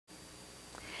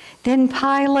Then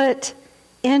Pilate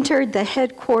entered the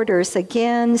headquarters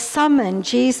again, summoned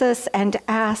Jesus, and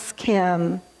asked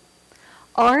him,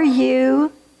 "Are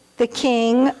you the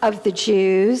king of the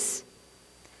Jews?"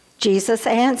 Jesus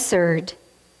answered,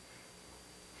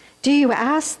 "Do you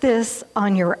ask this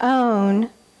on your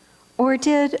own, or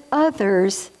did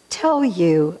others tell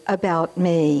you about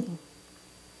me?"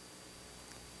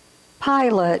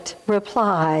 Pilate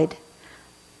replied,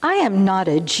 "I am not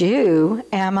a Jew,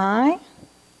 am I?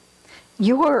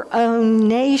 Your own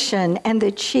nation and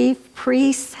the chief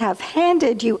priests have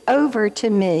handed you over to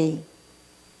me.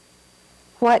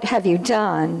 What have you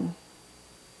done?"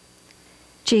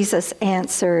 Jesus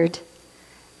answered,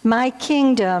 "My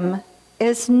kingdom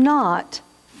is not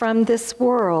from this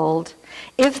world.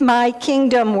 If my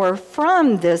kingdom were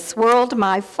from this world,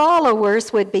 my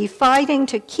followers would be fighting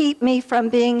to keep me from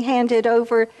being handed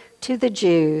over to the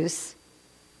Jews.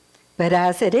 But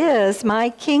as it is, my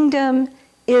kingdom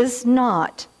is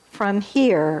not from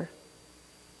here."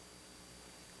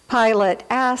 Pilate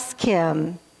asked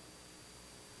him,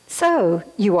 "So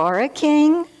you are a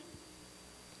king?"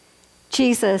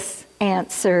 Jesus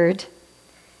answered,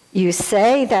 "You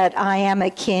say that I am a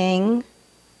king.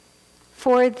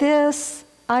 For this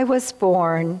I was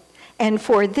born, and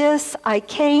for this I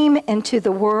came into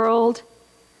the world,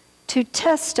 to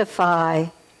testify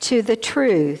to the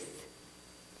truth.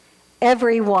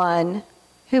 Everyone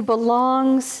who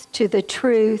belongs to the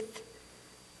truth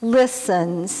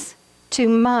listens to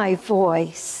my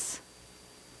voice."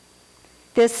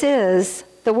 This is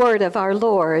the word of our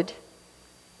Lord.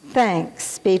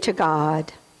 Thanks be to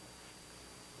God.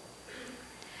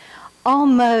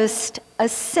 Almost a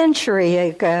century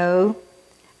ago,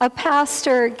 a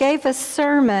pastor gave a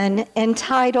sermon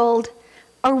entitled,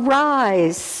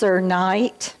 "Arise, Sir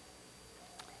Knight."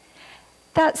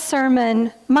 That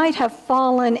sermon might have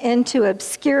fallen into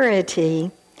obscurity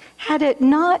had it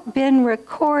not been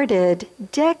recorded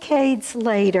decades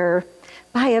later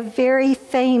by a very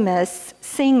famous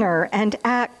singer and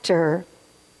actor.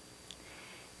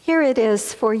 Here it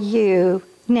is for you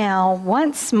now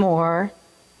once more.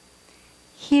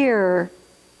 Here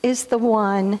is the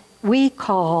one we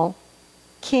call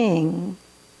King.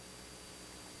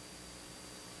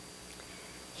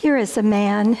 Here is a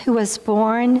man who was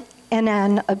born in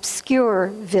an obscure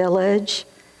village,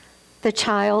 the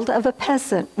child of a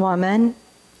peasant woman.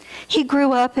 He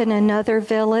grew up in another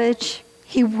village.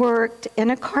 He worked in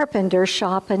a carpenter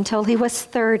shop until he was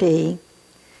 30.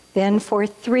 Then for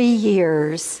 3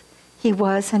 years, he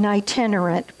was an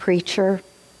itinerant preacher.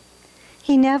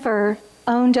 He never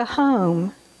owned a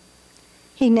home.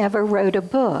 He never wrote a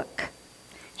book.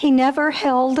 He never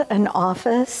held an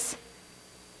office.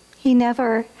 He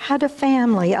never had a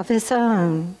family of his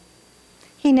own.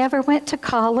 He never went to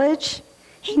college.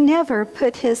 He never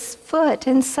put his foot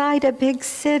inside a big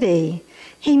city.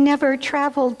 He never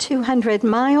traveled 200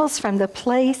 miles from the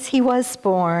place he was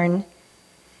born.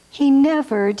 He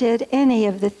never did any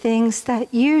of the things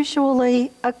that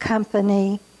usually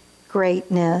accompany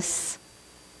greatness.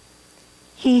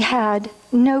 He had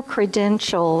no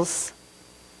credentials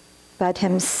but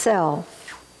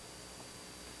himself.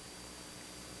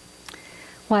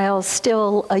 While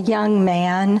still a young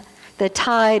man, the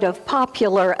tide of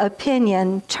popular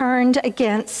opinion turned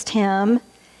against him.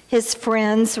 His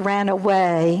friends ran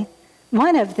away.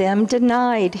 One of them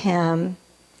denied him.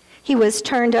 He was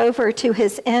turned over to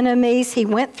his enemies. He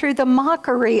went through the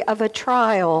mockery of a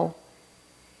trial.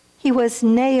 He was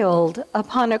nailed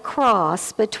upon a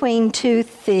cross between 2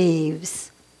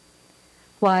 thieves.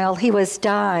 While he was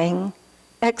dying,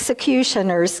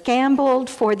 executioners gambled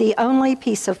for the only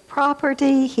piece of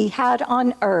property he had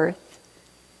on earth,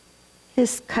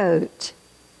 his coat.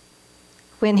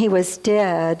 When he was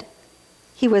dead,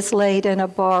 he was laid in a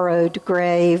borrowed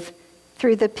grave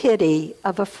through the pity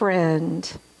of a friend.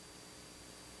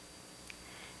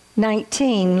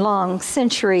 19 long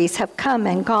centuries have come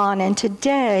and gone, and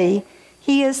today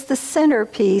he is the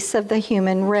centerpiece of the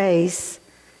human race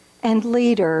and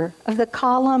leader of the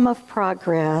column of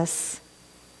progress.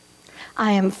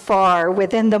 I am far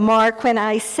within the mark when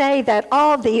I say that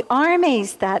all the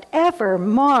armies that ever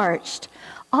marched,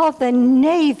 all the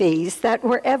navies that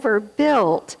were ever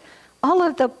built, all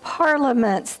of the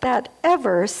parliaments that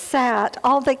ever sat,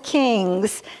 all the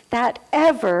kings that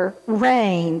ever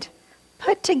reigned,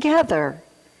 put together,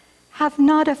 have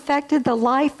not affected the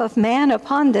life of man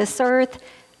upon this earth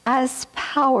as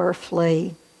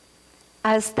powerfully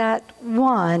as that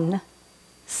one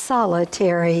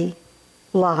solitary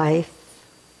life.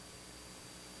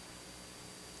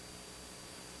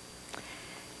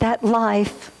 That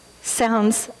life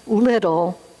sounds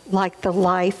little like the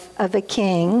life of a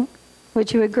king,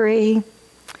 Would you agree?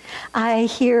 I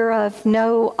hear of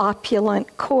no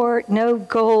opulent court, no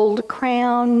gold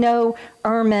crown, no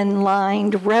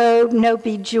ermine-lined robe, no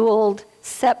bejeweled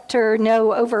scepter,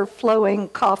 no overflowing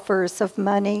coffers of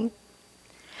money.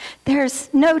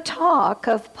 There's no talk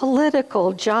of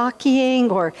political jockeying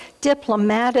or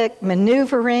diplomatic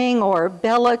maneuvering or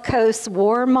bellicose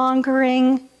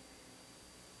warmongering.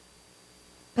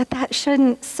 But that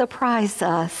shouldn't surprise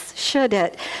us, should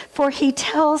it? For he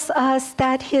tells us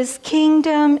that his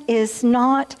kingdom is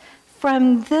not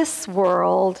from this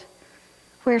world,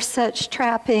 where such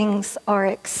trappings are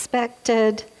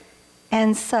expected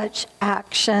and such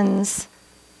actions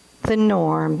the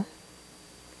norm.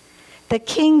 The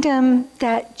kingdom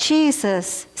that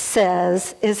Jesus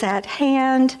says is at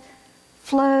hand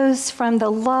flows from the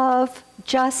love,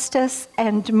 justice,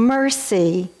 and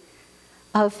mercy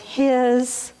of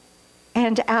his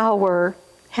and our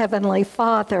Heavenly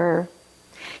Father.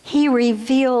 He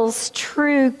reveals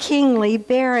true kingly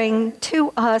bearing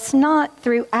to us not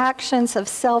through actions of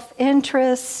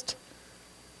self-interest,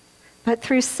 but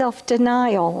through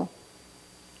self-denial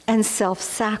and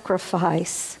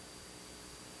self-sacrifice.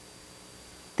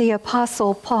 The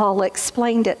Apostle Paul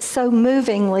explained it so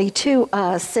movingly to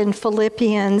us in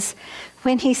Philippians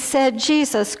when he said,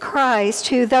 Jesus Christ,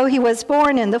 who though he was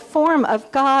born in the form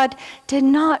of God, did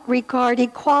not regard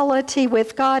equality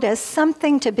with God as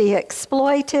something to be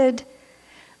exploited,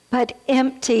 but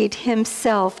emptied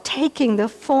himself, taking the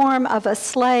form of a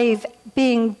slave,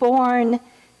 being born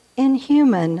in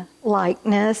human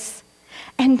likeness.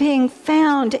 And being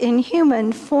found in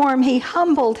human form, he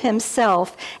humbled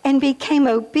himself and became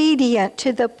obedient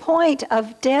to the point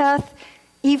of death,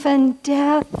 even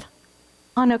death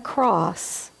on a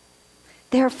cross.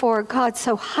 Therefore, God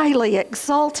so highly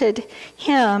exalted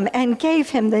him and gave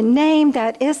him the name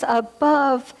that is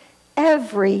above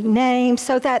every name,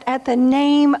 so that at the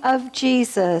name of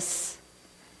Jesus,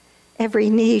 every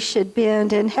knee should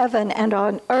bend in heaven and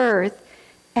on earth,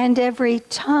 and every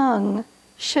tongue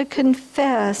should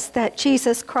confess that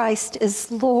Jesus Christ is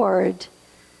Lord,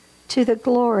 to the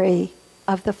glory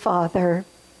of the Father.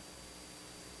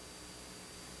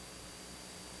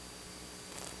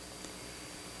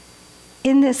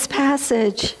 In this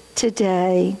passage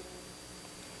today,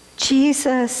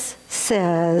 Jesus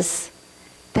says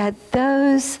that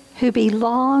those who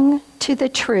belong to the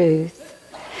truth,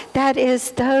 that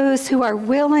is, those who are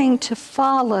willing to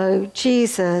follow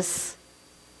Jesus,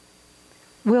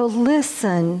 will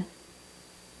listen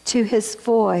to his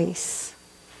voice,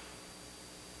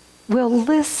 will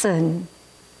listen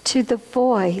to the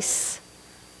voice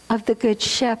of the Good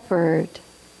Shepherd,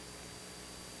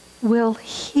 will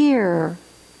hear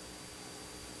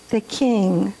the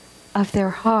King of their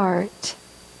heart.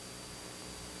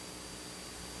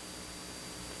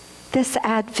 This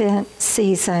Advent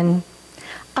season,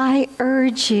 I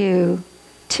urge you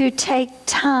to take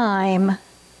time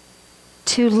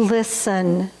to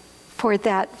listen for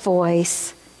that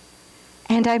voice.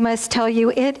 And I must tell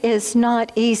you, it is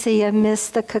not easy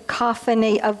amidst the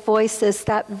cacophony of voices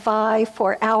that vie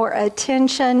for our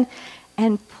attention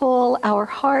and pull our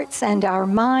hearts and our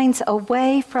minds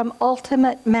away from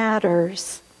ultimate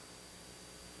matters.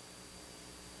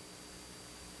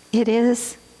 It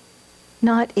is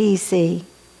not easy.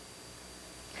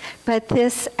 But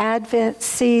this Advent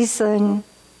season,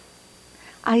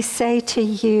 I say to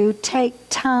you, take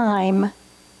time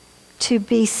to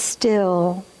be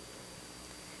still,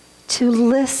 to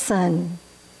listen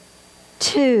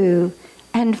to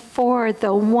and for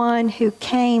the one who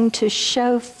came to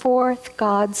show forth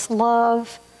God's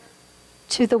love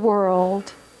to the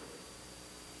world.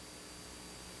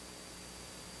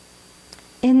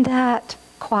 In that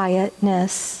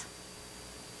quietness,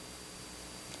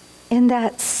 in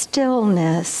that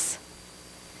stillness,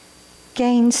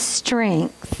 gain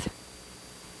strength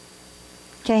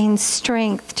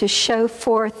to show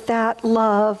forth that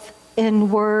love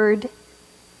in word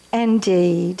and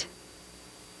deed.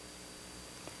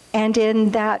 And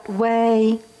in that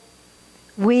way,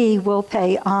 we will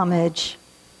pay homage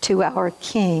to our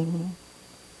King.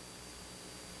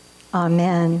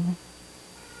 Amen.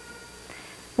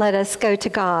 Let us go to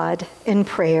God in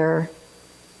prayer.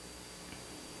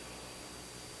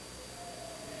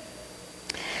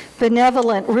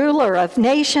 Benevolent ruler of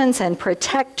nations and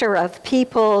protector of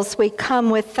peoples, we come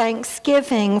with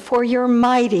thanksgiving for your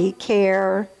mighty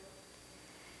care.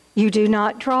 You do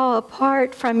not draw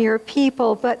apart from your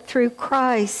people, but through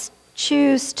Christ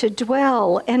choose to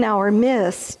dwell in our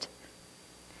midst.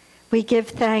 We give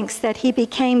thanks that he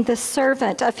became the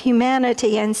servant of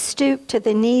humanity and stooped to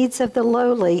the needs of the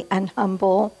lowly and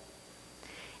humble.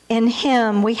 In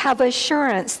him we have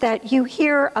assurance that you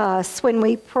hear us when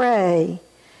we pray.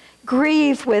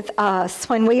 Grieve with us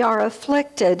when we are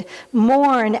afflicted.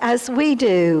 Mourn as we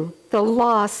do the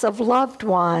loss of loved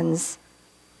ones.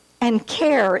 And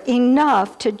care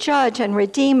enough to judge and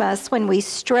redeem us when we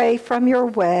stray from your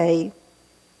way.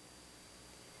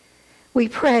 We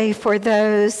pray for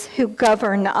those who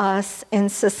govern us in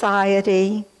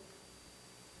society.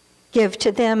 Give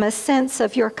to them a sense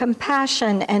of your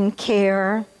compassion and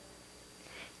care.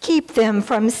 Keep them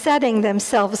from setting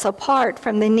themselves apart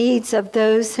from the needs of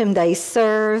those whom they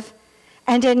serve,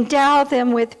 and endow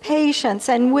them with patience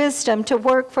and wisdom to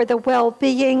work for the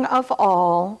well-being of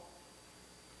all.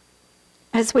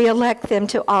 As we elect them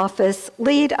to office,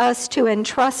 lead us to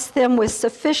entrust them with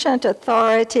sufficient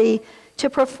authority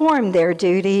to perform their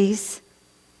duties.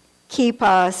 Keep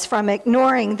us from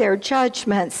ignoring their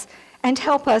judgments and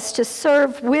help us to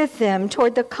serve with them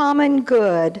toward the common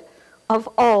good of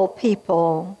all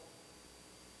people.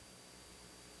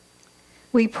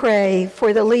 We pray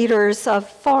for the leaders of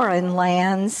foreign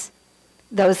lands,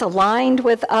 those aligned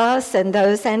with us and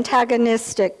those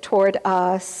antagonistic toward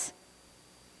us.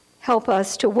 Help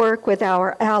us to work with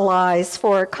our allies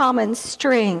for common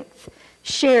strength,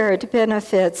 shared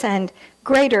benefits, and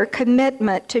greater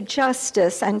commitment to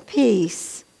justice and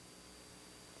peace.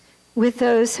 With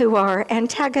those who are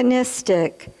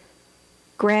antagonistic,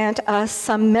 grant us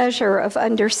some measure of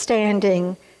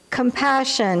understanding,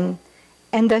 compassion,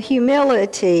 and the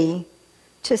humility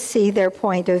to see their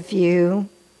point of view.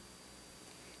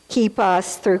 Keep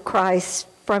us through Christ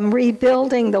from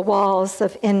rebuilding the walls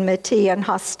of enmity and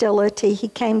hostility he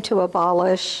came to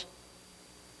abolish.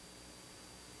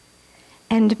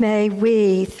 And may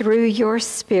we, through your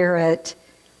Spirit,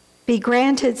 be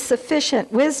granted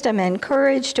sufficient wisdom and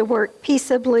courage to work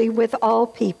peaceably with all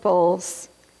peoples.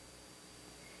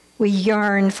 We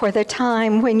yearn for the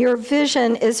time when your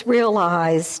vision is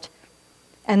realized,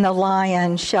 and the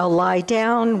lion shall lie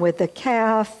down with the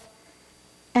calf,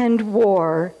 and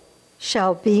war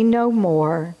shall be no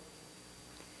more.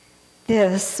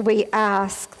 This we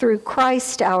ask through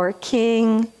Christ our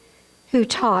King, who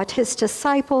taught his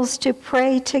disciples to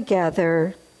pray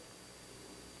together.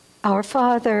 Our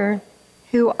Father,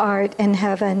 who art in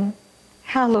heaven,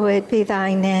 hallowed be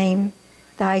thy name.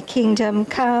 Thy kingdom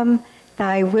come,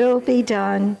 thy will be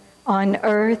done, on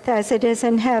earth as it is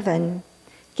in heaven.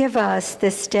 Give us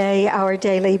this day our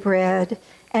daily bread,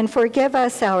 and forgive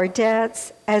us our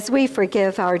debts as we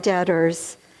forgive our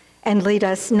debtors. And lead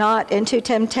us not into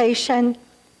temptation,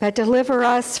 but deliver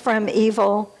us from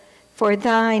evil. For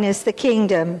thine is the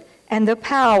kingdom, and the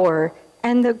power,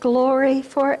 and the glory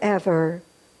forever.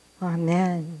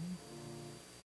 Amen.